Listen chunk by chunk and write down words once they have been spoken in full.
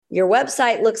Your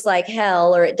website looks like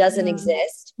hell or it doesn't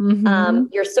exist.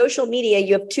 Your social media,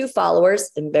 you have 2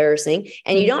 followers, embarrassing,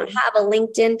 and you don't have a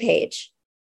LinkedIn page.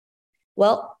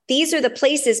 Well, these are the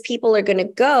places people are going to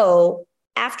go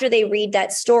after they read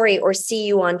that story or see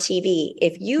you on TV.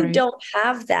 If you don't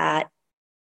have that,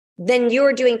 then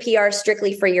you're doing PR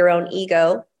strictly for your own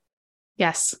ego.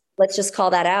 Yes. Let's just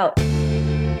call that out.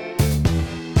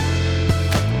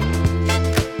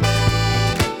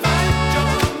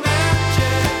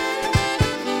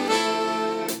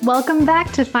 Welcome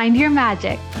back to Find Your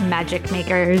Magic, Magic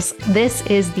Makers. This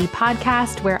is the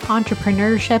podcast where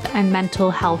entrepreneurship and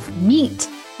mental health meet.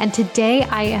 And today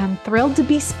I am thrilled to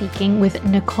be speaking with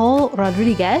Nicole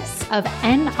Rodrigues of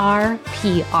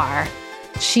NRPR.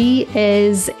 She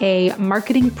is a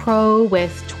marketing pro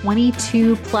with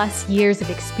 22 plus years of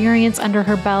experience under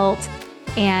her belt.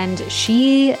 And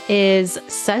she is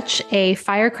such a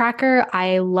firecracker.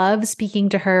 I love speaking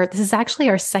to her. This is actually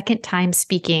our second time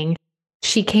speaking.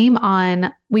 She came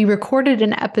on, we recorded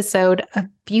an episode a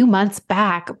few months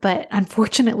back, but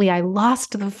unfortunately I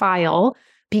lost the file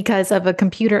because of a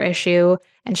computer issue,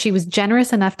 and she was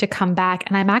generous enough to come back.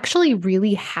 And I'm actually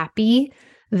really happy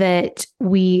that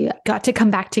we got to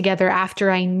come back together after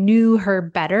I knew her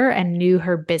better and knew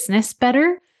her business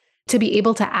better, to be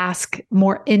able to ask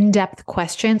more in-depth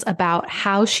questions about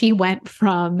how she went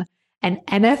from an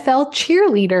NFL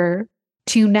cheerleader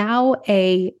to now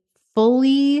a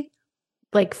fully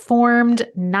formed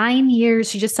 9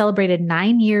 years. She just celebrated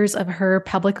 9 years of her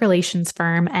public relations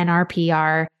firm,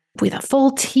 NRPR, with a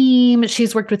full team.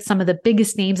 She's worked with some of the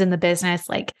biggest names in the business,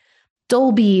 like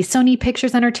Dolby, Sony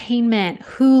Pictures Entertainment,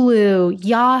 Hulu,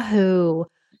 Yahoo.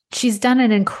 She's done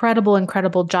an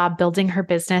incredible job building her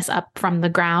business up from the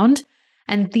ground.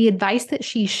 And the advice that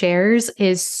she shares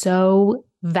is so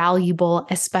valuable,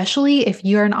 especially if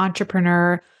you're an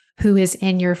entrepreneur who is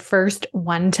in your first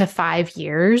 1 to 5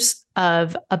 years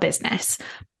of a business.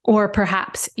 Or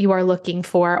perhaps you are looking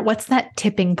for what's that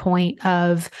tipping point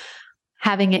of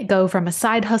having it go from a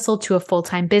side hustle to a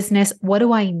full-time business. What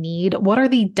do I need? What are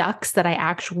the ducks that I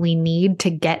actually need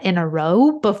to get in a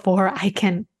row before I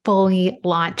can fully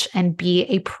launch and be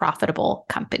a profitable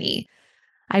company?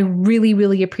 I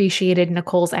really appreciated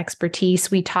Nicole's expertise.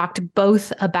 We talked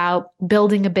both about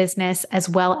building a business as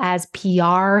well as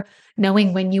PR,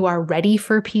 knowing when you are ready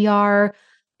for PR.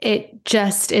 It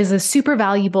just is a super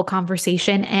valuable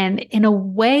conversation. And in a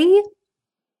way,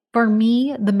 for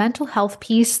me, the mental health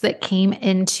piece that came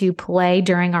into play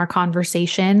during our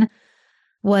conversation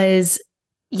was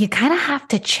you kind of have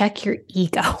to check your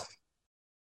ego.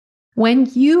 When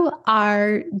you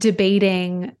are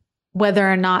debating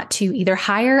whether or not to either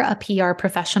hire a PR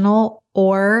professional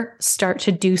or start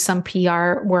to do some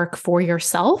PR work for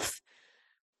yourself,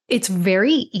 it's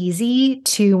very easy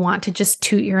to want to just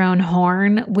toot your own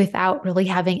horn without really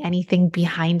having anything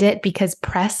behind it, because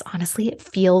press, honestly, it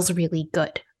feels really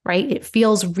good, right? It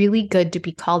feels really good to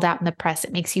be called out in the press.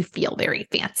 It makes you feel very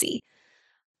fancy.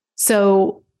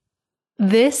 So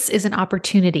this is an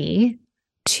opportunity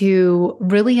to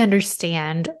really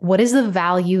understand what is the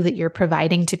value that you're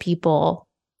providing to people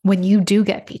when you do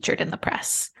get featured in the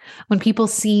press, when people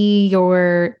see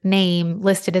your name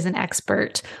listed as an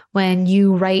expert, when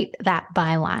you write that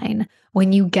byline,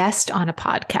 when you guest on a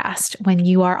podcast, when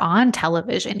you are on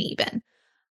television even.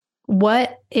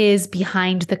 What is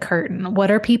behind the curtain? What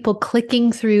are people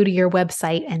clicking through to your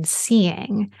website and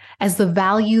seeing as the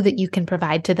value that you can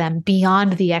provide to them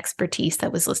beyond the expertise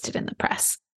that was listed in the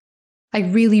press? I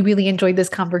really enjoyed this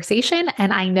conversation,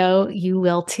 and I know you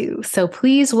will too. So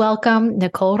please welcome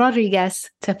Nicole Rodrigues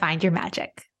to Find Your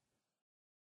Magic.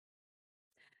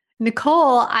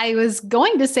 Nicole, I was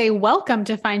going to say welcome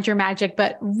to Find Your Magic,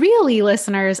 but really,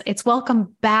 listeners, it's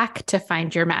welcome back to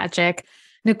Find Your Magic.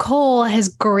 Nicole has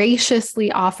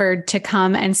graciously offered to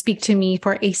come and speak to me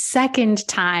for a second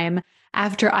time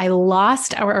after I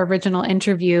lost our original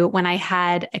interview when I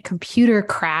had a computer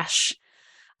crash.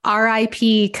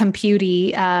 RIP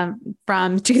Computy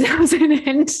from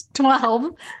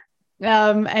 2012.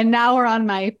 And now we're on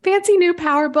my fancy new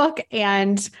PowerBook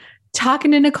and talking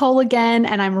to Nicole again.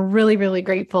 And I'm really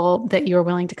grateful that you were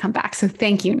willing to come back. So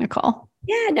thank you, Nicole.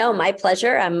 Yeah, no, my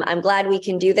pleasure. I'm glad we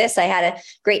can do this. I had a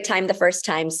great time the first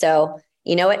time. So,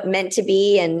 you know, it meant to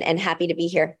be and happy to be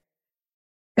here.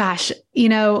 Gosh,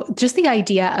 just the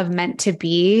idea of meant to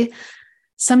be.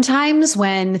 Sometimes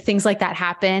when things like that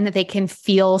happen, they can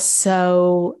feel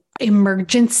so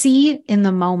emergency in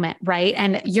the moment, right?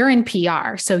 And you're in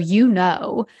PR, so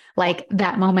like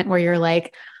that moment where you're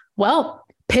like, well,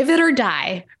 pivot or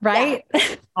die, right?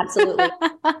 Yeah, absolutely.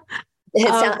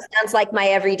 It sounds like my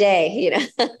everyday,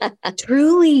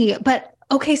 Truly. But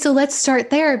Okay, so let's start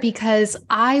there because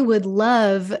I would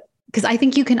love, because I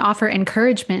think you can offer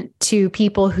encouragement to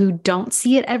people who don't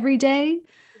see it every day.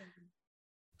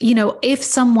 You know, if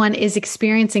someone is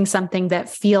experiencing something that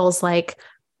feels like,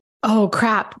 oh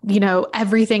crap, you know,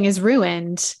 everything is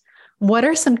ruined. What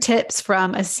are some tips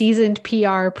from a seasoned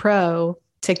PR pro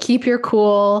to keep your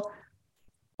cool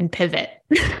and pivot?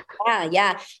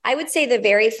 Yeah. I would say the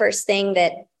very first thing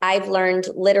that I've learned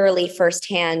literally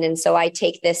firsthand, and so I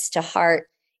take this to heart,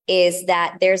 is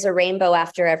that there's a rainbow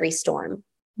after every storm,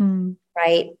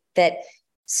 right? That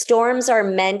storms are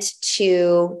meant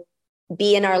to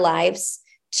be in our lives,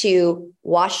 to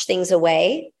wash things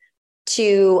away,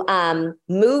 to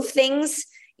move things,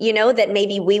 you know, that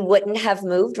maybe we wouldn't have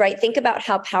moved, right? Think about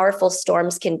how powerful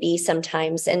storms can be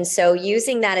sometimes. And so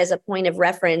using that as a point of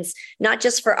reference, not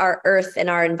just for our earth and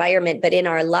our environment, but in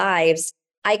our lives,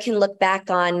 I can look back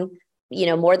on, you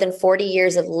know, more than 40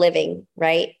 years of living,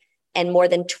 right? And more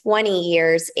than 20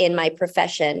 years in my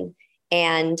profession.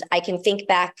 And I can think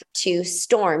back to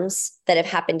storms that have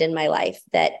happened in my life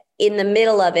that in the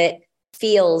middle of it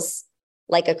feels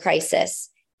like a crisis.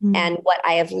 And what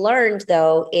I have learned,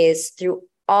 though, is through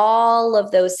all of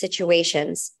those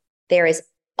situations, there has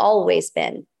always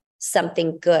been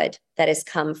something good that has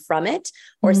come from it,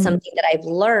 or something that I've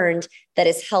learned that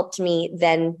has helped me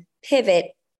then pivot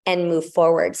and move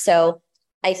forward. So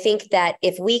I think that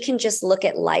if we can just look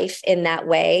at life in that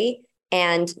way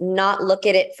and not look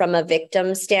at it from a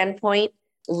victim standpoint,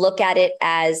 look at it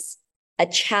as a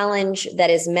challenge that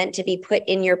is meant to be put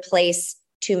in your place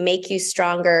to make you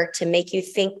stronger, to make you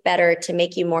think better, to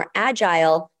make you more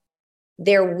agile,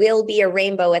 there will be a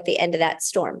rainbow at the end of that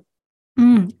storm.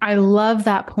 I love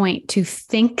that point, to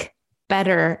think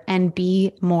better and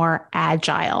be more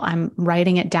agile. I'm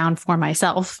writing it down for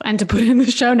myself and to put in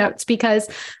the show notes, because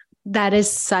that is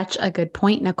such a good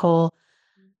point, Nicole,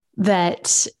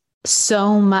 that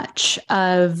so many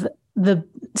of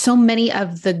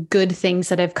the good things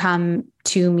that have come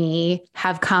to me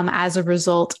have come as a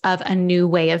result of a new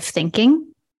way of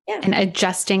thinking and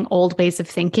adjusting old ways of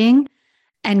thinking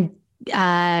and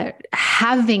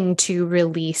having to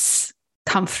release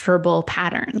comfortable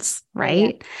patterns,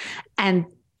 right? And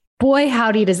boy,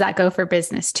 howdy, does that go for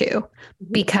business too,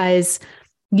 because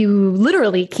you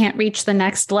literally can't reach the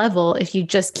next level if you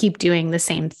just keep doing the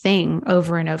same thing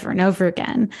over and over and over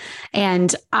again.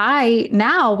 And I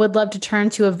now would love to turn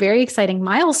to a very exciting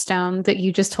milestone that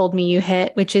you just told me you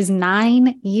hit, which is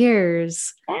 9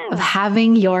 years of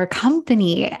having your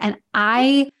company. And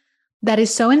that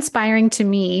is so inspiring to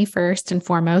me, first and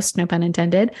foremost, no pun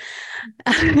intended,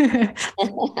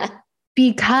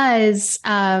 because,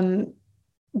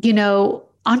 you know,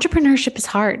 entrepreneurship is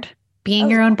hard. Being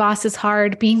your own boss is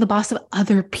hard. Being the boss of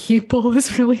other people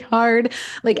is really hard.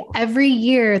 Like every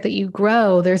year that you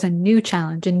grow, there's a new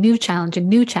challenge, a new challenge, a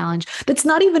new challenge. That's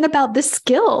not even about the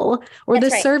skill or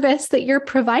the service that you're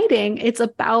providing. It's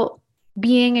about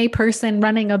being a person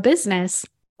running a business.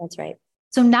 That's right.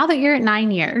 So now that you're at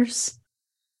 9 years,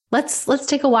 let's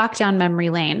take a walk down memory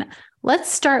lane. Let's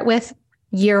start with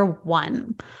year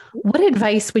one. What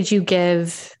advice would you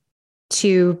give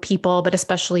to people, but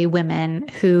especially women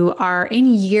who are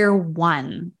in year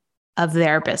one of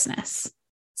their business?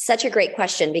 Such a great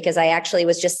question, because I actually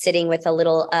was just sitting with a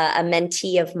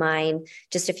mentee of mine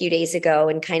just a few days ago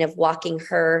and kind of walking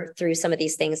her through some of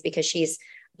these things, because she's,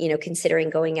 you know, considering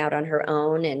going out on her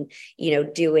own and, you know,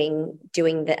 doing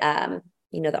the,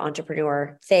 the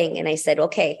entrepreneur thing. And I said,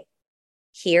 okay,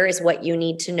 here is what you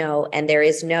need to know. And there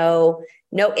is no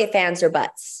ifs, ands, or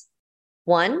buts.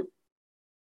 One,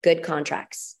 good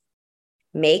contracts.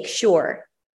 Make sure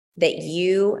that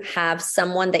you have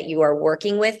someone that you are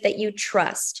working with that you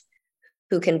trust,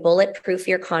 who can bulletproof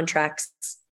your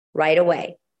contracts right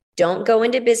away. Don't go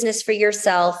into business for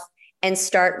yourself and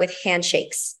start with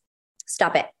handshakes.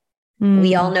 Stop it.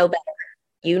 We all know better.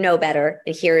 You know better.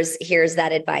 Here's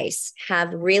that advice.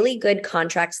 Have really good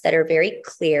contracts that are very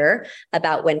clear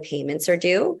about when payments are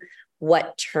due,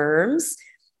 what terms,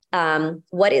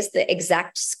 what is the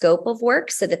exact scope of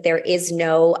work, so that there is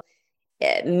no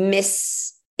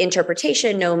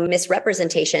misinterpretation, no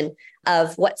misrepresentation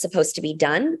of what's supposed to be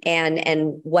done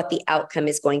and what the outcome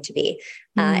is going to be.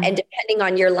 And depending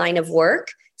on your line of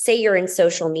work, say you're in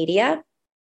social media,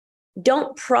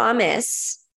 don't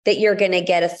promise that you're going to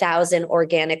get 1,000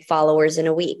 organic followers in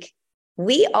a week.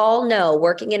 We all know,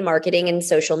 working in marketing and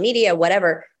social media,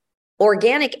 whatever,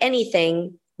 organic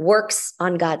anything works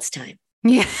on God's time.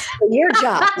 Yeah. So your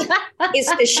job is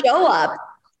to show up,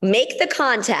 make the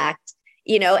contact,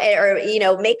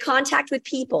 make contact with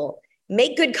people,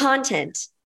 make good content,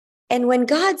 And when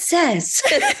God says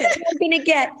you're going to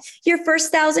get your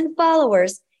first 1,000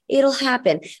 followers, it'll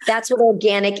happen. That's what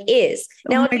organic is.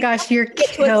 Now, oh my gosh, you're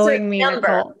killing me,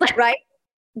 Nicole. Right?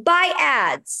 Buy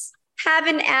ads, have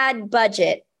an ad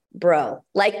budget, bro.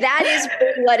 Like that is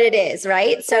really what it is,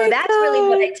 right? So that's really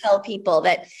what I tell people,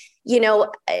 that,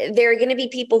 there are going to be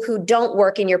people who don't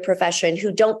work in your profession,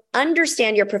 who don't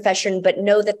understand your profession, but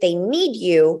know that they need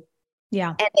you. Yeah.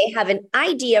 And they have an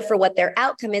idea for what their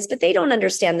outcome is, but they don't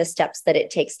understand the steps that it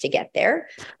takes to get there.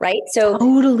 Right. So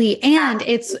totally. And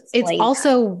it's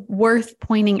also worth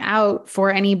pointing out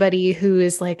for anybody who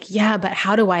is like, yeah, but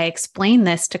how do I explain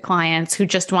this to clients who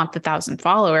just want the 1,000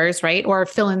 followers, right? Or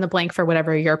fill in the blank for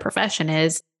whatever your profession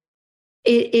is.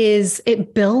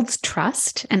 It builds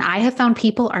trust. And I have found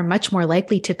people are much more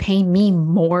likely to pay me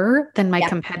more than my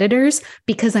competitors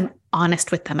because I'm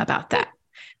honest with them about that.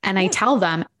 And I tell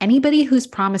them, anybody who's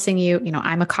promising you,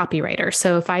 I'm a copywriter.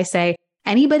 So if I say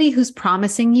anybody who's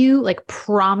promising you, like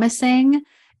promising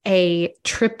a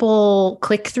triple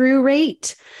click-through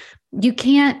rate, you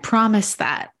can't promise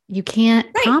that. You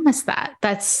can't promise that.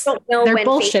 They're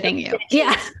bullshitting you.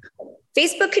 Yeah.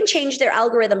 Facebook can change their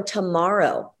algorithm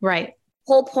tomorrow. Right.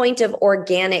 Whole point of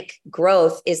organic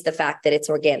growth is the fact that it's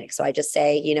organic. So I just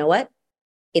say, you know what?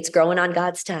 It's growing on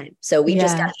God's time. So we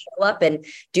just got to show up and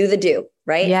do the do,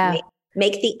 right? Yeah.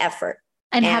 Make the effort.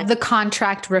 And have the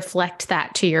contract reflect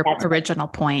that to your original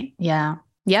point. Yeah.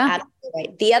 Yeah. Absolutely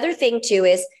right. The other thing too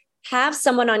is have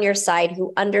someone on your side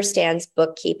who understands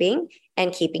bookkeeping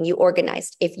and keeping you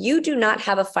organized. If you do not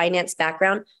have a finance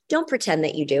background, don't pretend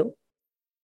that you do.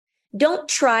 Don't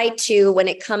try to, when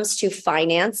it comes to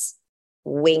finance,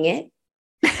 wing it.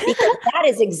 Because that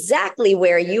is exactly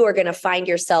where you are going to find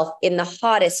yourself in the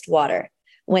hottest water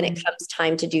when it comes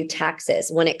time to do taxes,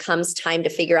 when it comes time to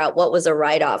figure out what was a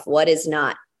write-off, what is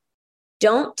not.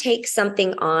 Don't take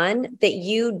something on that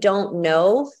you don't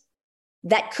know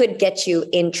that could get you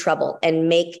in trouble and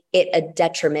make it a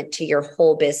detriment to your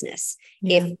whole business.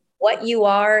 Yeah. If what you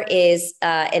are is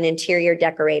an interior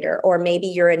decorator, or maybe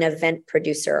you're an event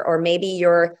producer, or maybe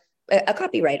you're a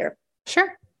copywriter.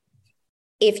 Sure.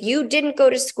 If you didn't go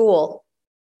to school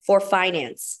for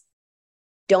finance,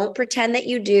 don't pretend that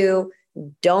you do.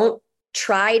 Don't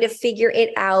try to figure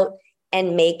it out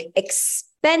and make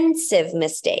expensive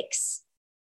mistakes.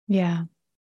 Yeah.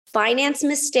 Finance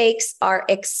mistakes are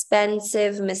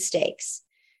expensive mistakes.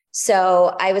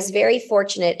 So I was very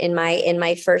fortunate in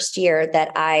my first year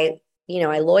that I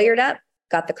lawyered up,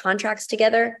 got the contracts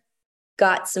together,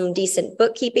 got some decent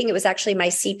bookkeeping. It was actually my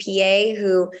CPA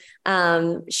who,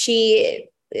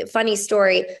 funny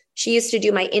story, she used to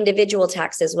do my individual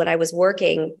taxes when I was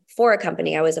working for a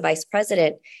company. I was a vice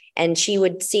president, and she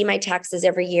would see my taxes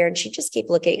every year, and she'd just keep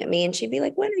looking at me and she'd be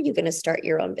like, when are you going to start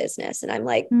your own business? And I'm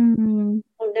like, oh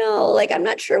no, like, I'm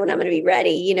not sure when I'm going to be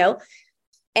ready,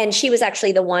 And she was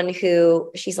actually the one who,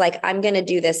 she's like, I'm going to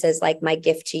do this as like my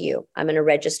gift to you. I'm going to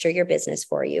register your business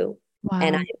for you. Wow.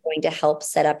 And I'm going to help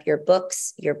set up your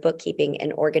books, your bookkeeping,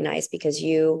 and organize, because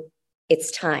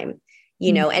it's time,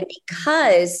 and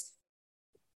because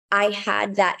I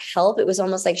had that help, it was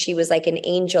almost like she was like an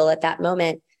angel at that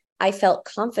moment. I felt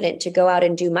confident to go out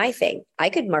and do my thing. I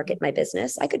could market my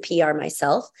business. I could PR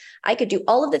myself. I could do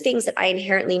all of the things that I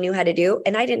inherently knew how to do.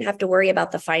 And I didn't have to worry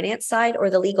about the finance side or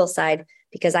the legal side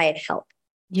because I had help.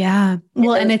 Yeah.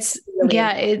 Well, and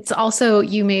it's also,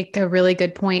 you make a really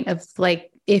good point of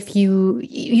like, if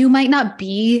you might not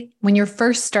be, when you're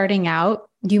first starting out,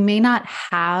 you may not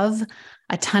have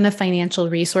a ton of financial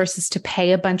resources to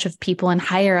pay a bunch of people and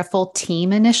hire a full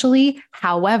team initially.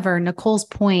 However, Nicole's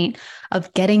point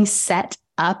of getting set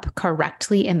up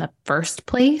correctly in the first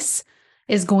place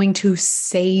is going to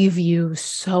save you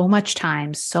so much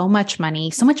time, so much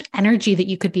money, so much energy that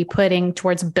you could be putting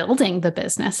towards building the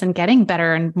business and getting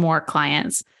better and more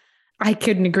clients. I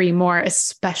couldn't agree more,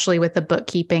 especially with the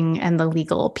bookkeeping and the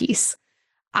legal piece.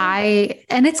 And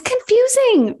it's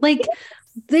confusing. Like,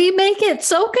 they make it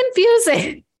so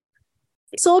confusing.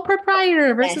 Sole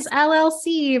proprietor versus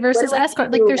LLC versus S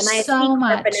corp. Like, there's so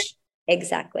much.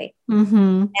 Exactly.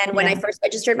 Mm-hmm. And when I first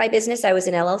registered my business, I was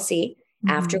an LLC. Mm-hmm.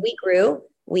 After we grew,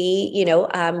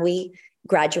 we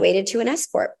graduated to an S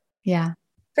corp. Yeah.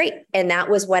 Great. And that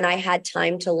was when I had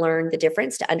time to learn the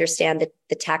difference, to understand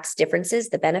the tax differences,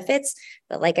 the benefits.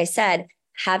 But like I said,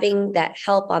 having that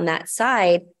help on that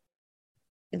side,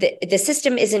 the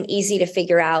system isn't easy to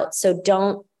figure out. So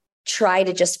don't try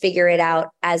to just figure it out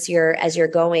as you're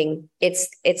going. It's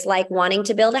like wanting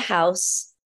to build a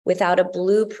house without a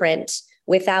blueprint,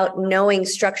 without knowing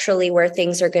structurally where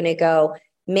things are going to go.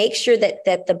 Make sure that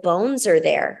the bones are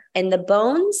there, and the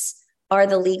bones are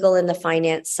the legal and the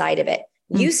finance side of it.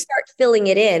 You start filling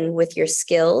it in with your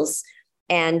skills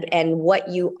and what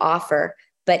you offer.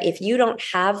 But if you don't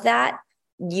have that,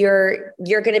 you're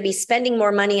going to be spending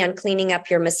more money on cleaning up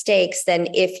your mistakes than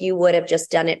if you would have just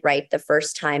done it right the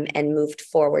first time and moved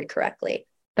forward correctly.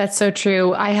 That's so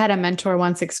true. I had a mentor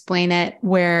once explain it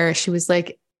where she was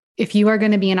like, if you are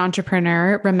going to be an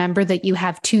entrepreneur, remember that you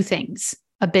have two things,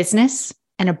 a business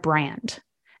and a brand,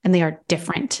 and they are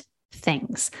different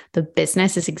things. The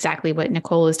business is exactly what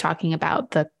Nicole is talking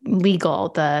about, the legal,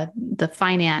 the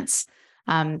finance,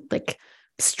 like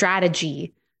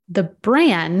strategy. The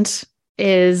brand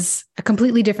is a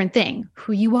completely different thing.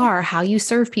 Who you are, how you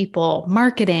serve people,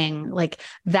 marketing, like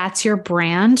that's your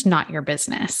brand, not your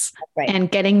business. Right. And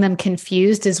getting them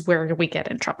confused is where we get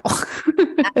in trouble.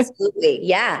 Absolutely.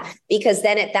 Yeah. Because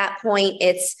then at that point,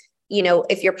 it's,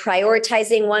 if you're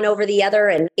prioritizing one over the other,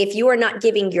 and if you are not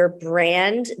giving your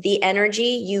brand the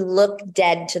energy, you look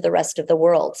dead to the rest of the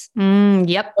world.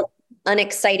 Yep.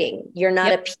 Unexciting. You're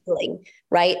not appealing.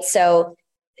 Right. So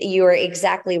you're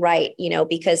exactly right.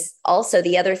 Because also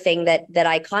the other thing that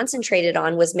I concentrated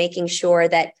on was making sure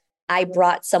that I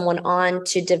brought someone on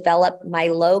to develop my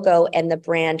logo and the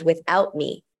brand without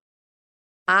me.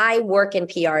 I work in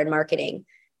PR and marketing,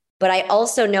 but I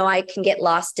also know I can get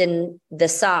lost in the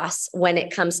sauce when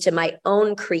it comes to my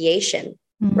own creation,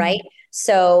 right?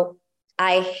 So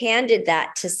I handed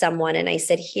that to someone and I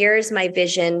said, here's my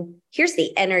vision. Here's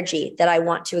the energy that I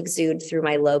want to exude through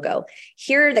my logo.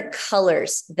 Here are the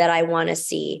colors that I want to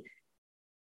see.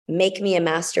 Make me a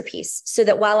masterpiece. So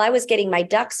that while I was getting my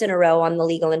ducks in a row on the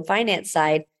legal and finance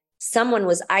side, someone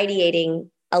was ideating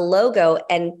a logo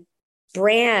and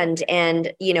brand.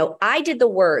 And, I did the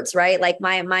words, right? Like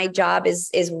my job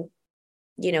is,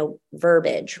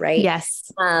 verbiage, right?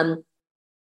 Yes.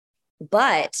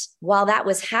 But while that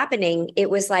was happening, it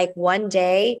was like one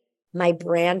day my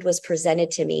brand was presented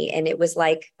to me and it was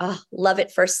like, oh, love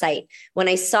at first sight. When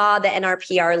I saw the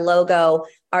NRPR logo,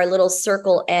 our little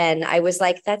circle N, I was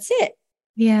like, that's it.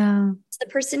 Yeah. It's the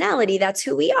personality. That's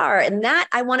who we are. And that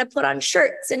I want to put on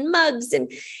shirts and mugs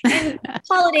and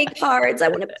holiday cards. I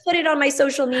want to put it on my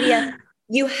social media.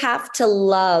 You have to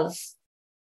love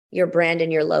your brand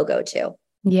and your logo too.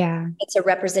 Yeah. It's a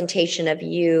representation of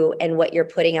you and what you're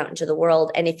putting out into the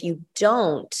world. And if you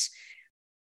don't,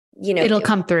 it'll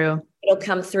come through. It'll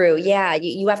come through. Yeah.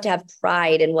 You have to have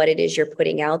pride in what it is you're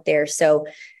putting out there. So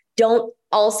don't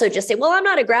also just say, well, I'm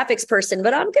not a graphics person,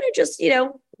 but I'm going to just,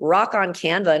 rock on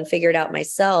Canva and figure it out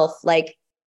myself. Like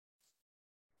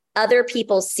other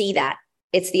people see that.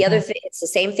 It's the other thing. It's the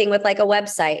same thing with like a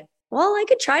website. Well, I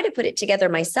could try to put it together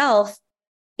myself.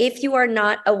 If you are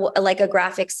not a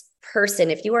graphics person,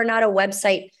 if you are not a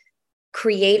website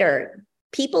creator,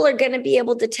 people are going to be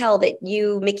able to tell that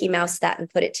you Mickey Mouse that and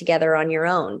put it together on your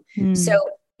own. So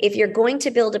if you're going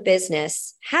to build a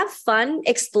business, have fun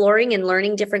exploring and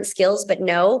learning different skills, but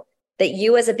know that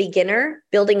you as a beginner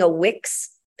building a Wix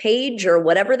page or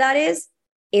whatever that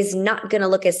is not going to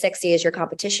look as sexy as your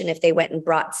competition if they went and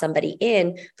brought somebody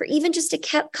in for even just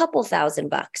a couple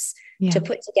 $1,000 to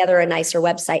put together a nicer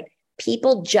website.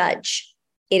 People judge.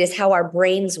 It is how our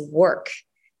brains work.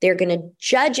 They're going to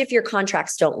judge if your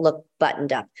contracts don't look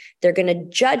buttoned up. They're going to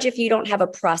judge if you don't have a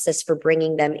process for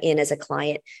bringing them in as a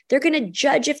client. They're going to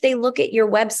judge if they look at your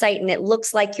website and it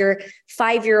looks like your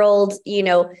 5-year-old,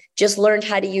 just learned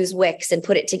how to use Wix and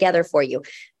put it together for you.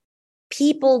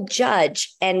 People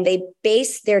judge and they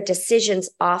base their decisions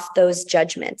off those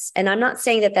judgments. And I'm not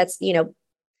saying that that's,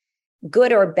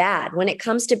 good or bad. When it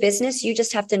comes to business, you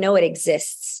just have to know it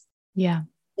exists. Yeah.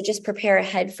 Just prepare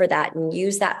ahead for that and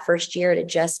use that first year to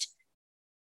just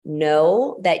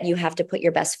know that you have to put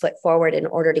your best foot forward in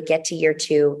order to get to year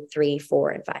 2, 3, 4,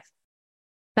 and 5.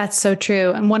 That's so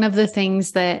true. And one of the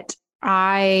things that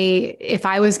if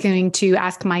I was going to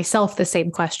ask myself the same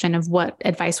question of what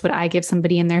advice would I give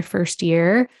somebody in their first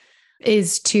year,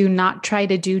 is to not try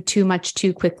to do too much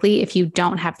too quickly if you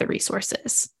don't have the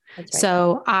resources. That's right.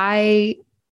 So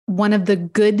one of the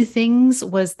good things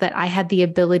was that I had the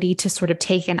ability to sort of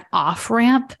take an off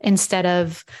ramp instead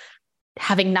of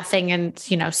having nothing and,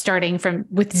 starting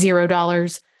with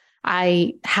 $0.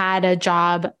 I had a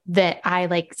job that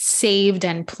I saved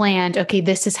and planned. Okay,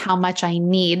 this is how much I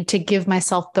need to give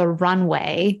myself the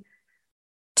runway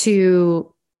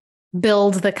to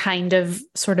build the kind of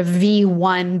sort of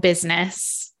V1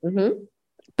 business. Mm-hmm.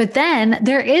 But then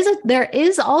there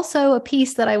is also a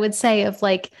piece that I would say of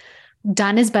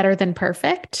done is better than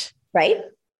perfect. Right.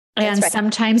 And right.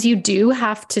 Sometimes you do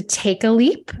have to take a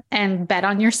leap and bet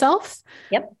on yourself.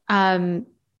 Yep.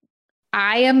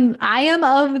 I am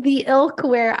of the ilk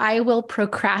where I will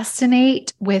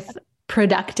procrastinate with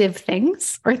productive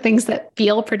things or things that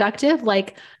feel productive,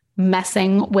 like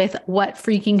messing with what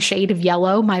freaking shade of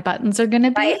yellow my buttons are going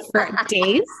to be for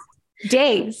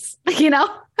days, Yeah.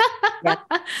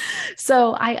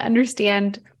 So I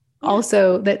understand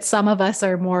also that some of us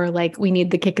are more like, we need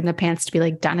the kick in the pants to be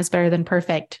like, done is better than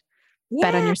perfect.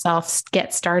 Bet on yourself,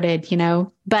 get started,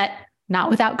 but not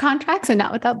without contracts and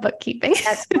not without bookkeeping.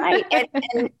 That's right.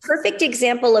 And perfect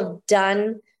example of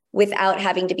done without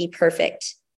having to be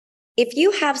perfect. If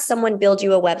you have someone build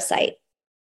you a website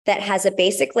that has a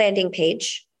basic landing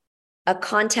page, a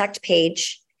contact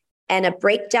page, and a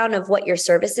breakdown of what your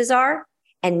services are,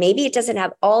 and maybe it doesn't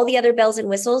have all the other bells and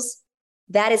whistles,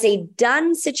 that is a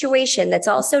done situation that's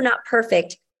also not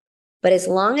perfect. But as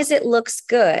long as it looks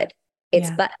good,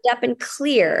 it's buttoned up and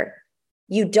clear,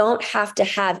 you don't have to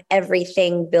have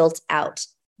everything built out.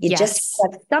 You just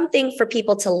have something for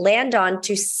people to land on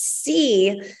to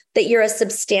see that you're a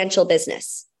substantial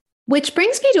business. Which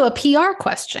brings me to a PR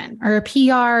question or a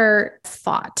PR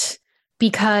thought,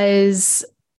 because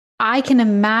I can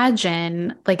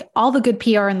imagine like all the good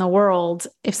PR in the world,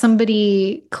 if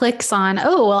somebody clicks on,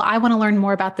 oh, well, I want to learn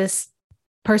more about this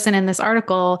person in this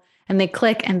article, and they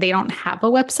click and they don't have a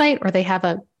website or they have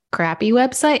a crappy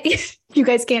website. You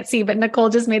guys can't see, but Nicole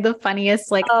just made the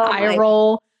funniest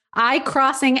eye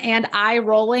crossing and eye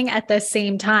rolling at the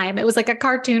same time. It was like a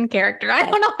cartoon character. I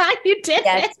don't know how you did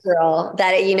it. Girl.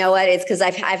 That, you know what? It's because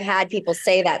I've had people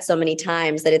say that so many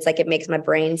times that it's like, it makes my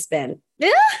brain spin.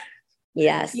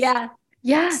 Yes. Yeah.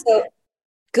 Yeah. So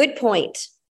good point.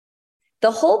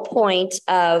 The whole point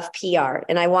of PR,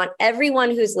 and I want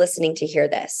everyone who's listening to hear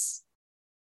this,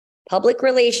 public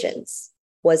relations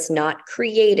was not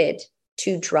created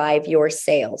to drive your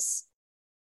sales.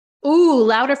 Ooh,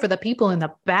 louder for the people in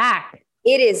the back.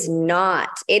 It is not.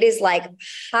 It is like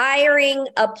hiring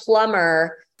a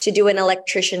plumber to do an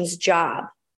electrician's job.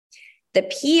 The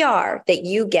PR that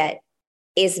you get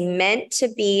is meant to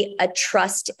be a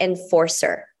trust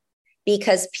enforcer,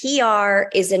 because PR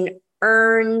is an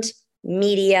earned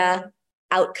media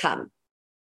outcome.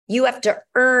 You have to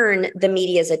earn the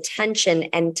media's attention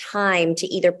and time to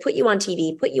either put you on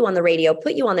TV, put you on the radio,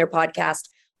 put you on their podcast,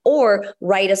 or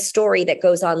write a story that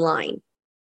goes online.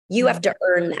 You have to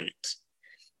earn that.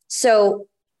 So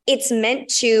it's meant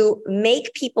to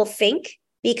make people think,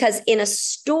 because in a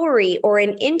story or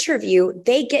an interview,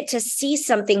 they get to see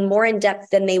something more in depth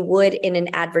than they would in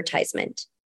an advertisement.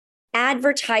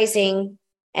 Advertising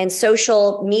and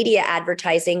social media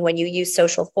advertising, when you use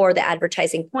social for the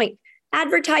advertising point,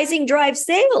 advertising drives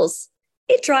sales.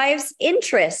 It drives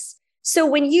interest. So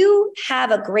when you have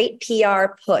a great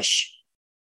PR push,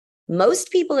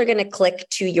 most people are going to click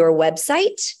to your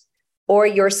website or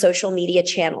your social media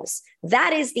channels.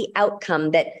 That is the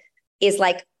outcome that is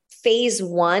like phase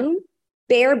one,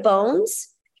 bare bones.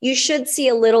 You should see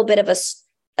a little bit of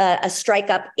a strike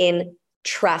up in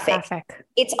traffic.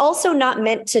 It's also not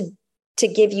meant to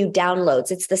give you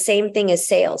downloads. It's the same thing as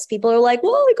sales. People are like,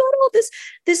 well, I got all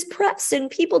this press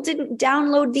and people didn't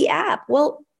download the app.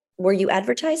 Well, were you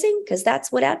advertising? Because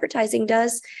that's what advertising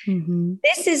does. Mm-hmm.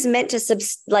 This is meant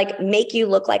to make you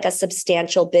look like a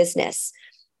substantial business.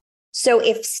 So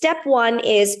if step one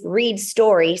is read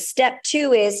story, step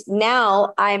two is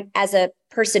now I'm, as a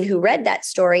person who read that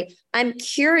story, I'm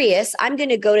curious. I'm going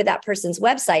to go to that person's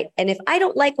website. And if I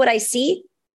don't like what I see,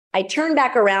 I turn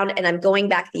back around and I'm going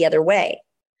back the other way.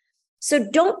 So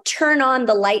don't turn on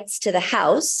the lights to the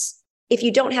house if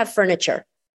you don't have furniture.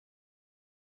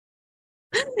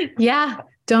 Yeah.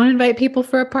 Don't invite people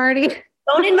for a party.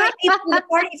 Don't invite people to the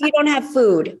party if you don't have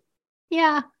food.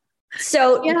 Yeah.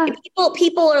 So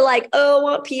people are like, oh, I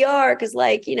want PR because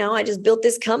I just built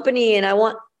this company and I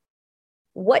want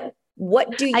what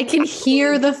do you? I can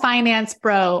hear the finance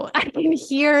bro. I can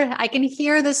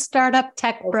hear the startup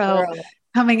tech bro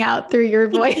coming out through your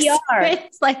voice.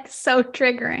 It's like so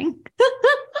triggering.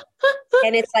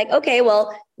 And it's like, okay,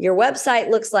 well, your website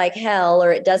looks like hell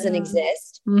or it doesn't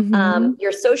exist. Mm-hmm.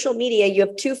 Your social media, you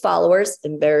have 2 followers,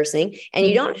 embarrassing, and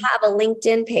you don't have a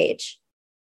LinkedIn page.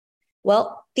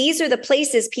 Well, these are the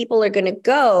places people are going to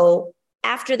go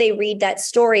after they read that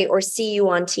story or see you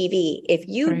on TV. If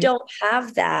you don't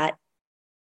have that,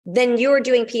 then you're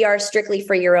doing PR strictly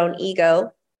for your own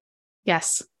ego.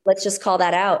 Yes. Let's just call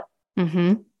that out.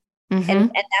 Mm-hmm. Mm-hmm.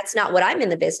 And that's not what I'm in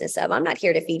the business of. I'm not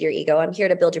here to feed your ego. I'm here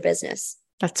to build your business.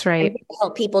 That's right.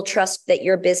 Help people trust that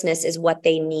your business is what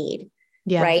they need.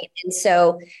 Yeah. Right. And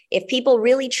so if people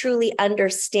really truly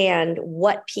understand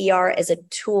what PR as a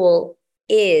tool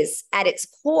is at its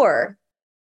core,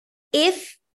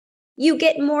 if you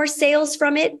get more sales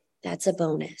from it, that's a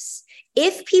bonus.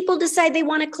 If people decide they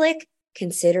want to click,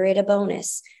 consider it a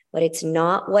bonus. but it's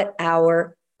not what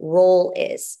our role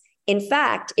is. In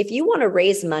fact, if you want to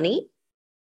raise money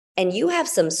and you have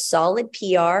some solid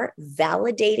PR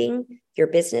validating your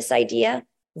business idea,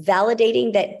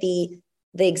 validating that the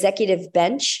executive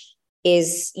bench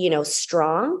is,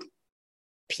 strong,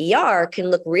 PR can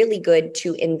look really good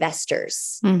to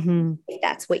investors if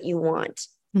that's what you want.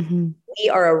 We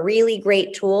are a really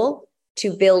great tool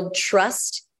to build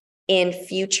trust in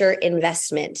future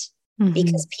investment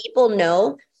because people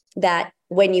know that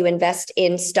when you invest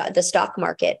in the stock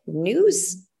market,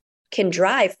 news can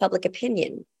drive public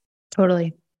opinion.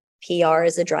 Totally. PR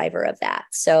is a driver of that.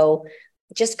 So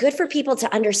just good for people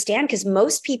to understand because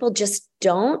most people just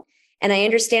don't. And I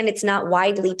understand it's not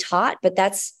widely taught, but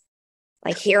that's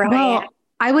like here I am.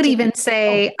 I would even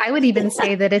say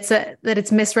that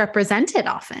it's misrepresented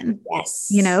often.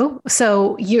 Yes.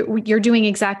 So you're doing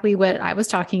exactly what I was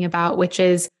talking about, which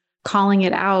is calling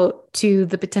it out to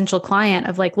the potential client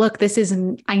of like, look,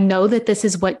 I know that this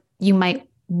is what you might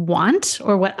want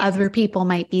or what other people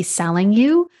might be selling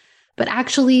you, but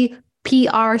actually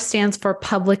PR stands for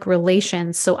public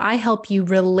relations. So I help you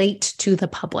relate to the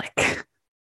public,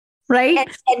 right?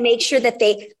 And make sure that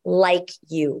they like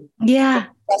you. Yeah.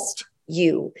 Trust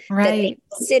you. Right. That they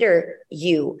consider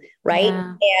you. Right.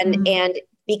 Yeah. And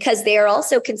because they are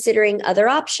also considering other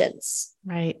options.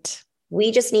 Right.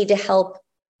 We just need to help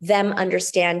them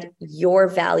understand your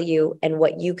value and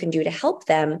what you can do to help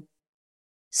them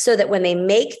so that when they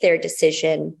make their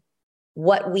decision,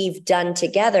 what we've done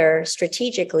together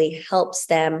strategically helps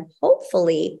them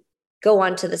hopefully go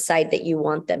on to the side that you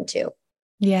want them to.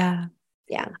 Yeah.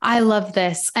 Yeah. I love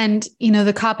this. And,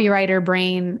 the copywriter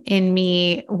brain in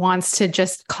me wants to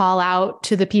just call out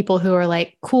to the people who are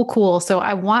like, cool. So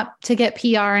I want to get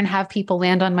PR and have people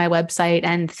land on my website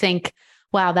and think,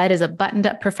 wow, that is a buttoned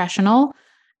up professional,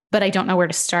 but I don't know where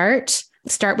to start.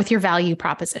 Start with your value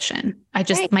proposition. I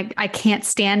can't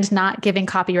stand not giving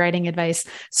copywriting advice.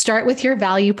 Start with your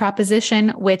value proposition,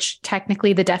 which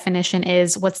technically the definition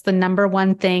is what's the number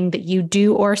one thing that you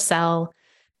do or sell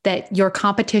that your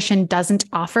competition doesn't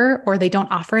offer, or they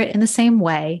don't offer it in the same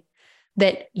way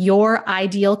that your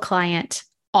ideal client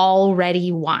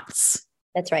already wants.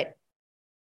 That's right.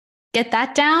 Get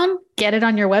that down, get it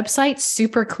on your website,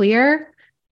 super clear.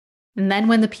 And then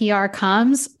when the PR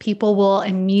comes, people will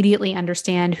immediately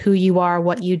understand who you are,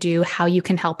 what you do, how you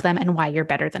can help them, and why you're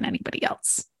better than anybody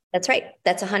else. That's right.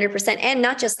 That's 100%. And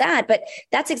not just that, but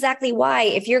that's exactly why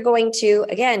if you're going to,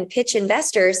 again, pitch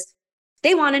investors,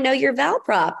 they want to know your val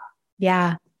prop.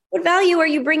 Yeah. What value are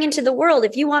you bringing to the world?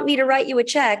 If you want me to write you a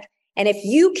check, and if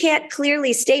you can't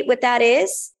clearly state what that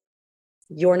is,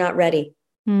 you're not ready.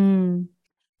 So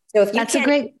if you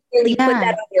can't clearly put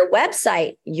that on your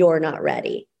website, you're not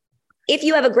ready. If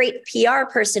you have a great PR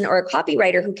person or a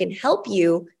copywriter who can help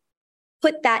you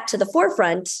put that to the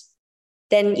forefront,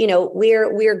 then,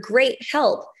 we're great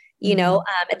help,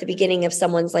 at the beginning of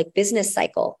someone's like business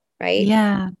cycle, right?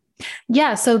 Yeah.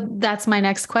 Yeah. So that's my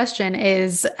next question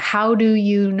is how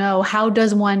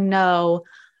does one know,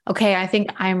 okay, I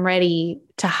think I'm ready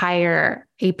to hire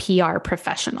a PR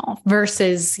professional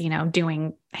versus,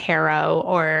 doing Haro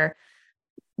or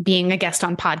being a guest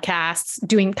on podcasts,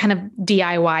 doing kind of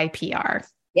DIY PR?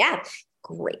 Yeah.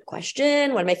 Great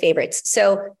question. One of my favorites.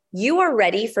 So you are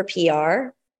ready for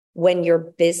PR when your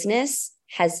business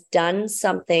has done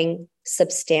something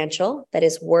substantial that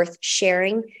is worth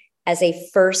sharing as a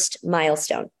first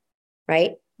milestone,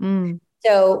 right?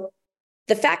 So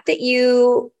the fact that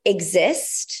you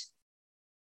exist,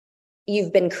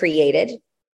 you've been created,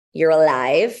 you're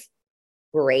alive,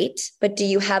 great. But do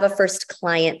you have a first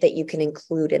client that you can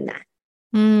include in that?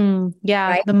 Yeah.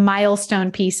 Right? The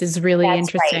milestone piece is really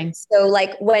interesting. Right. So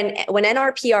like when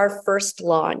NRPR first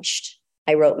launched,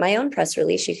 I wrote my own press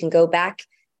release. You can go back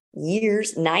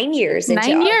 9 years.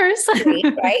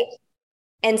 Right?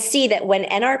 And see that when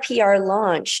NRPR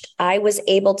launched, I was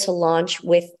able to launch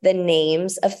with the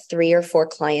names of 3 or 4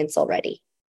 clients already.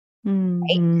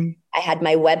 Right? I had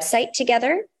my website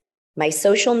together. My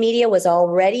social media was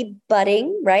already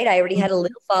budding, right? I already had a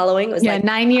little following. It was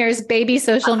 9 years, baby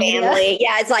social media.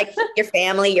 Yeah, it's like your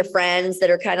family, your friends that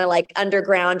are kind of like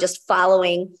underground, just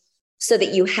following so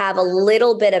that you have a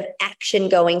little bit of action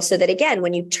going so that, again,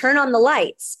 when you turn on the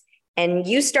lights and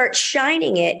you start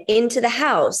shining it into the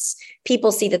house,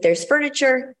 people see that there's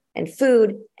furniture and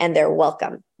food and they're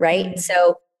welcome, right?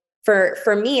 So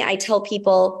for me, I tell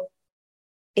people,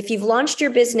 if you've launched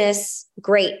your business,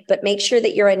 great, but make sure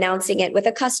that you're announcing it with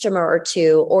a customer or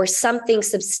 2 or something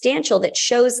substantial that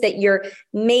shows that you're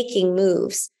making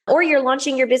moves, or you're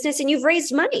launching your business and you've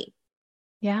raised money.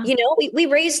 Yeah. We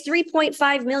raised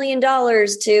 $3.5 million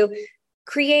to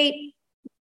create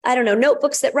I don't know,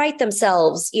 notebooks that write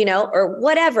themselves, or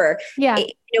whatever. Yeah.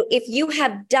 If you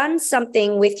have done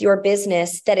something with your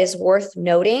business that is worth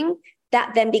noting,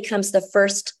 that then becomes the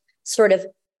first sort of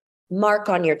mark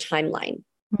on your timeline.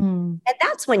 And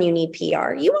that's when you need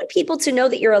PR. You want people to know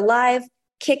that you're alive,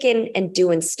 kicking and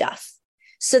doing stuff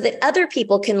so that other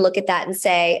people can look at that and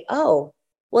say, oh,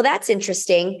 well, that's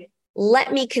interesting.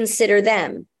 Let me consider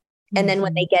them. And then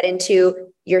when they get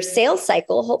into your sales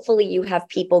cycle, hopefully you have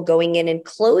people going in and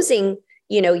closing,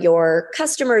 your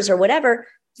customers or whatever.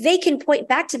 They can point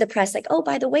back to the press like, oh,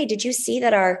 by the way, did you see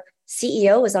that our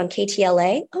CEO was on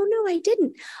KTLA? Oh, no, I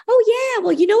didn't. Oh, yeah.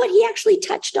 Well, you know what? He actually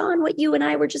touched on what you and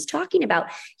I were just talking about.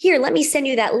 Here, let me send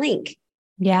you that link.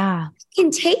 Yeah. You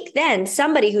can take then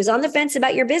somebody who's on the fence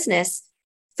about your business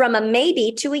from a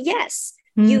maybe to a yes.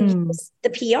 You use the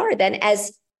PR then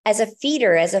as a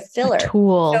feeder, as a filler. A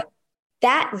tool. So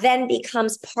that then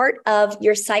becomes part of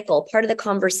your cycle, part of the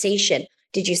conversation.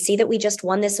 Did you see that we just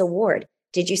won this award?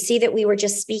 Did you see that we were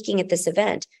just speaking at this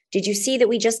event? Did you see that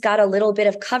we just got a little bit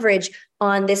of coverage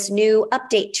on this new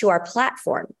update to our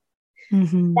platform?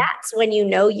 That's when you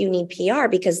need PR,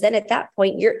 because then at that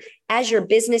point, as your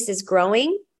business is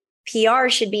growing, PR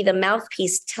should be the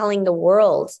mouthpiece telling the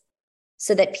world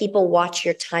so that people watch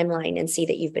your timeline and see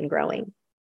that you've been growing.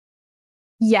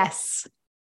 Yes.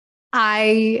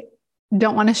 I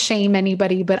don't want to shame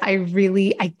anybody, but I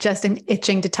just am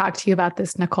itching to talk to you about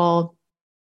this, Nicole.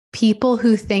 People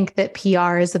who think that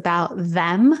PR is about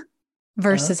them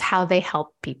versus how they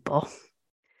help people.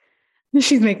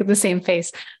 She's making the same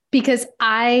face because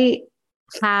I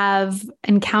have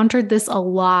encountered this a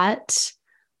lot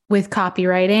with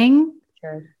copywriting.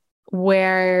 Sure.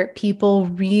 Where people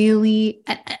really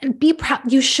be proud.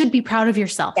 You should be proud of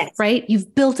yourself, yes. Right?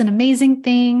 You've built an amazing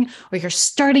thing or you're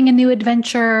starting a new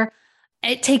adventure.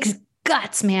 It takes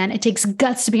guts, man. It takes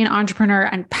guts to be an entrepreneur,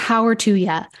 and power to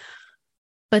you.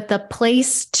 But the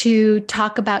place to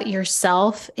talk about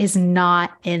yourself is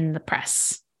not in the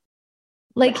press.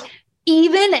 Like,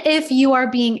 even if you are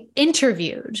being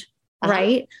interviewed,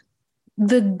 right?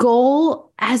 The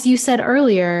goal, as you said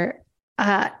earlier,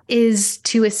 is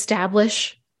to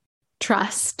establish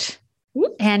trust.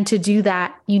 And to do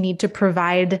that, you need to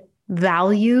provide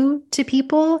value to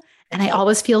people. And I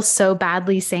always feel so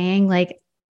badly saying, like,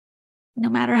 no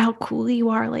matter how cool you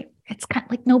are, like, it's kind of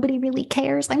like nobody really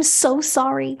cares. I'm so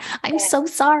sorry. So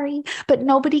sorry, but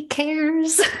nobody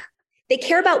cares. They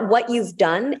care about what you've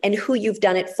done and who you've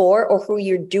done it for or who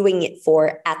you're doing it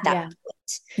for at that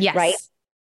point. Yes. Right?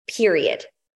 Period.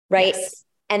 Right? Yes.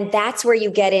 And that's where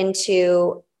you get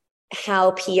into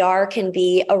how PR can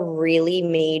be a really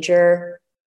major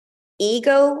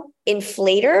ego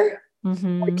inflator or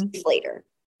deflator.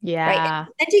 Yeah. Right?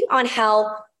 Depending on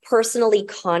how personally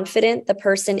confident the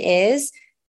person is,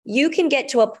 you can get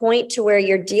to a point to where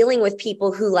you're dealing with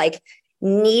people who like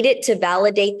need it to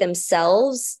validate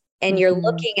themselves. And you're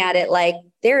looking at it like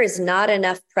there is not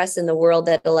enough press in the world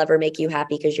that'll ever make you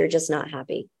happy because you're just not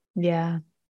happy. Yeah.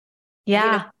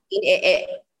 Yeah.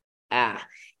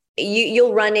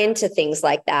 You'll run into things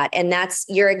like that. And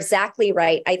you're exactly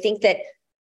right. I think that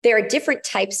there are different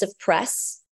types of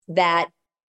press that,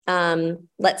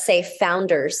 let's say,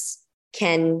 founders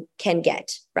can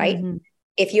get, right?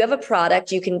 If you have a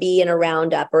product, you can be in a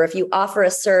roundup, or if you offer a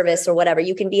service or whatever,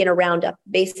 you can be in a roundup,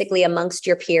 basically amongst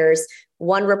your peers.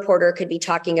 One reporter could be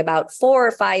talking about 4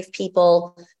 or 5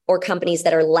 people or companies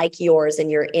that are like yours,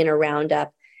 and you're in a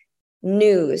roundup.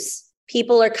 News.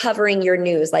 People are covering your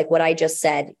news, like what I just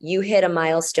said. You hit a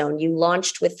milestone. You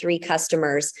launched with 3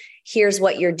 customers. Here's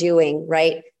what you're doing,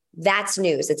 right? That's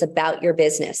news. It's about your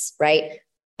business, right?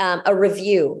 A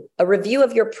review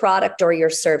of your product or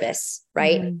your service,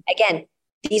 right? Again,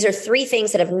 these are 3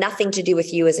 things that have nothing to do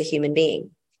with you as a human being.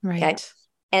 Right. Okay?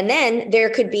 And then there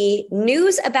could be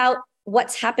news about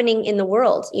what's happening in the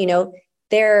world.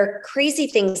 There are crazy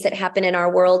things that happen in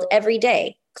our world every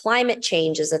day. Climate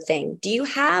change is a thing. Do you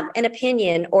have an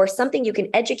opinion or something you can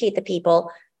educate the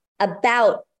people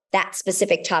about that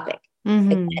specific topic?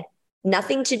 Again,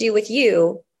 nothing to do with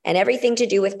you and everything to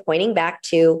do with pointing back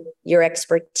to your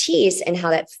expertise and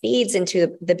how that feeds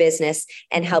into the business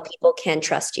and how people can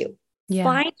trust you. Yeah.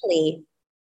 Finally,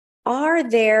 are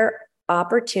there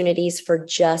opportunities for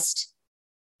just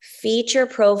feature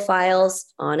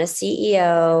profiles on a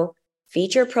CEO,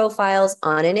 feature profiles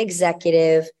on an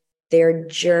executive, their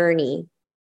journey?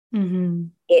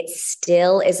 It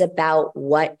still is about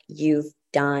what you've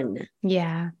done.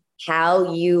 Yeah.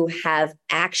 How you have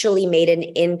actually made an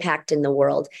impact in the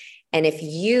world. And if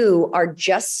you are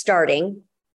just starting,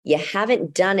 you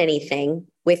haven't done anything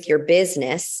with your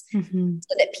business so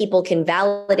that people can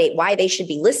validate why they should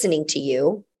be listening to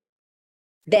you,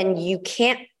 then you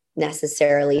can't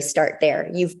necessarily start there.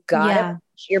 You've got to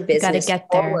push your business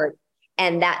forward.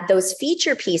 And that those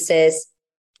feature pieces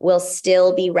will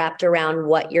still be wrapped around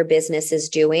what your business is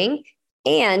doing.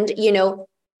 And, you know,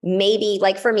 maybe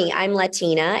like for me, I'm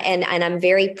Latina and I'm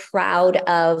very proud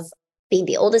of being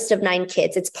the oldest of 9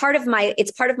 kids. It's part of my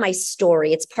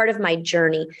story. It's part of my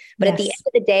journey. But at the end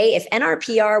of the day, if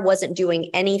NRPR wasn't doing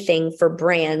anything for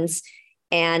brands,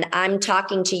 and I'm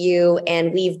talking to you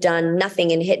and we've done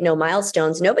nothing and hit no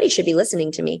milestones, nobody should be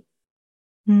listening to me.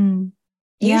 You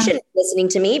shouldn't be listening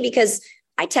to me because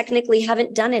I technically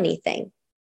haven't done anything.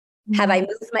 Have I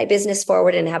moved my business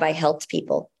forward and have I helped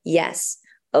people? Yes.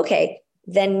 Okay.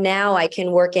 Then now I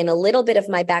can work in a little bit of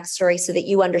my backstory so that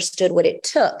you understood what it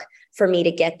took for me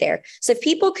to get there. So if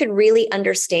people could really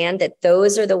understand that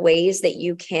those are the ways that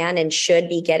you can and should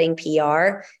be getting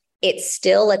PR, it's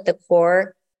still at the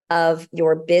core of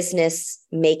your business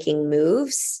making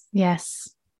moves.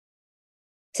 Yes.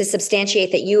 To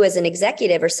substantiate that you as an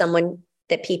executive are someone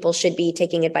that people should be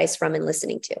taking advice from and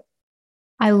listening to.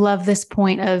 I love this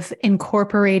point of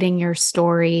incorporating your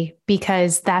story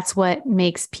because that's what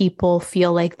makes people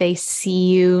feel like they see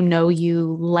you, know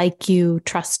you, like you,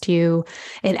 trust you.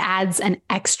 It adds an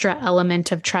extra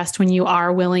element of trust when you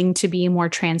are willing to be more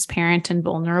transparent and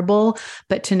vulnerable.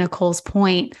 But to Nicole's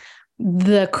point,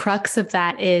 the crux of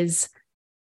that is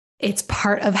it's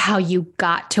part of how you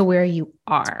got to where you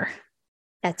are.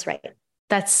 That's right.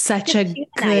 That's such a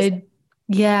good,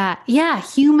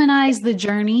 humanize the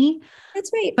journey.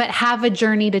 That's right. But have a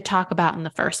journey to talk about in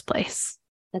the first place.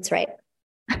 That's right.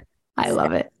 I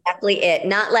love it. Exactly it.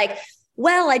 Not like,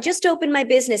 well, I just opened my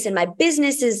business and my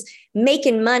business is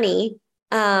making money.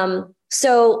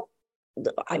 So,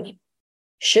 I mean,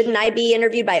 shouldn't I be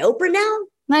interviewed by Oprah now?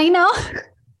 I know.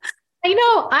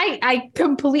 I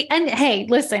completely, and hey,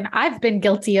 listen, I've been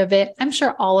guilty of it. I'm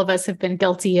sure all of us have been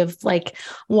guilty of like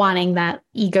wanting that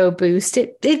ego boost.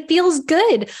 It feels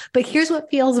good, but here's what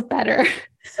feels better.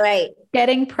 Right.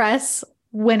 Getting press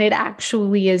when it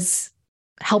actually is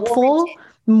helpful,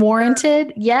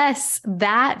 warranted. Yes,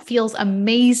 that feels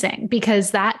amazing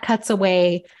because that cuts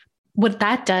away. What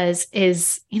that does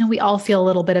is, you know, we all feel a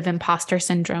little bit of imposter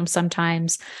syndrome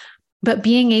sometimes, but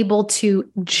being able to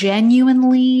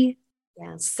genuinely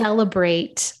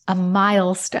celebrate a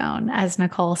milestone, as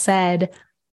Nicole said,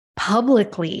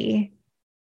 publicly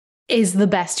is the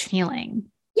best feeling.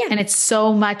 Yeah. And it's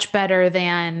so much better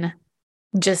than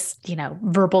just, you know,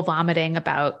 verbal vomiting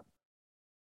about,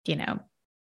 you know,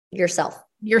 yourself.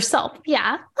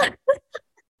 Yeah.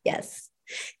 Yes,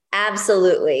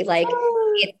 absolutely. Like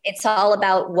it's all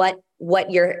about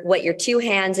what your 2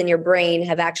 hands and your brain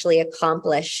have actually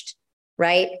accomplished,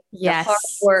 right? Yes. The hard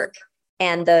work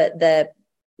and the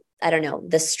I don't know,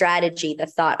 the strategy, the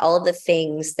thought, all of the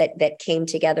things that came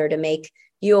together to make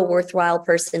you a worthwhile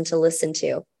person to listen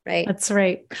to, right? That's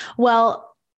right. Well,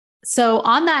 so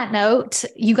on that note,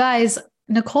 you guys,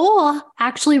 Nicole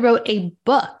actually wrote a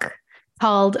book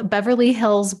called Beverly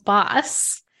Hills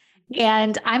Boss.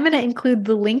 And I'm going to include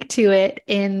the link to it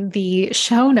in the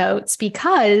show notes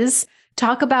because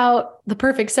talk about the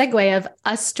perfect segue of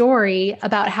a story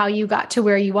about how you got to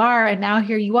where you are. And now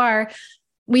here you are.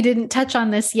 We didn't touch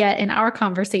on this yet in our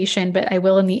conversation, but I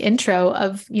will in the intro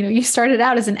of, you know, you started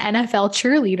out as an NFL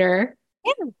cheerleader.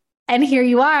 Yeah. And here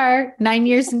you are, 9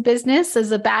 years in business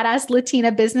as a badass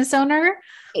Latina business owner.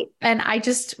 And I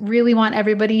just really want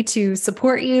everybody to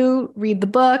support you, read the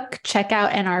book, check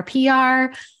out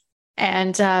NRPR.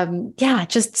 And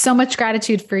just so much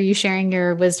gratitude for you sharing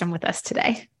your wisdom with us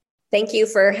today. Thank you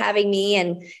for having me.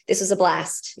 And this was a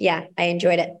blast. Yeah, I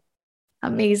enjoyed it.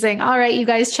 Amazing. All right, you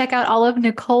guys, check out all of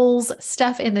Nicole's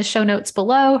stuff in the show notes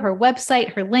below, her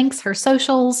website, her links, her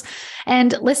socials.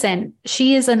 And listen,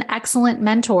 she is an excellent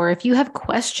mentor. If you have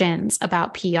questions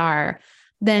about PR,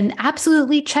 then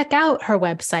absolutely check out her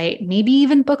website. Maybe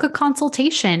even book a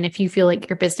consultation if you feel like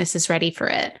your business is ready for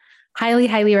it. Highly,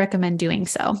 highly recommend doing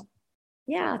so.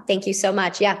 Yeah, thank you so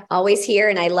much. Yeah, always here.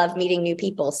 And I love meeting new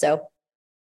people. So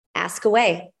ask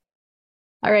away.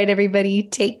 All right, everybody,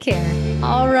 take care.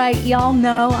 All right, y'all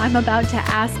know I'm about to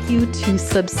ask you to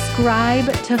subscribe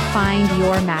to Find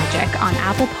Your Magic on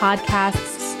Apple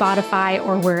Podcasts, Spotify,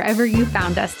 or wherever you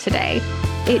found us today.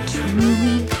 It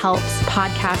truly helps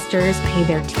podcasters pay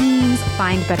their teams,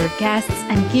 find better guests,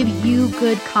 and give you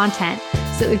good content.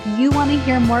 So if you want to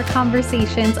hear more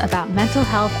conversations about mental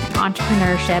health and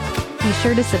entrepreneurship, be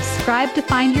sure to subscribe to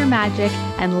Find Your Magic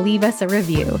and leave us a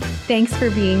review. Thanks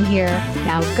for being here.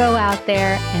 Now go out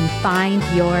there and find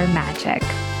your magic.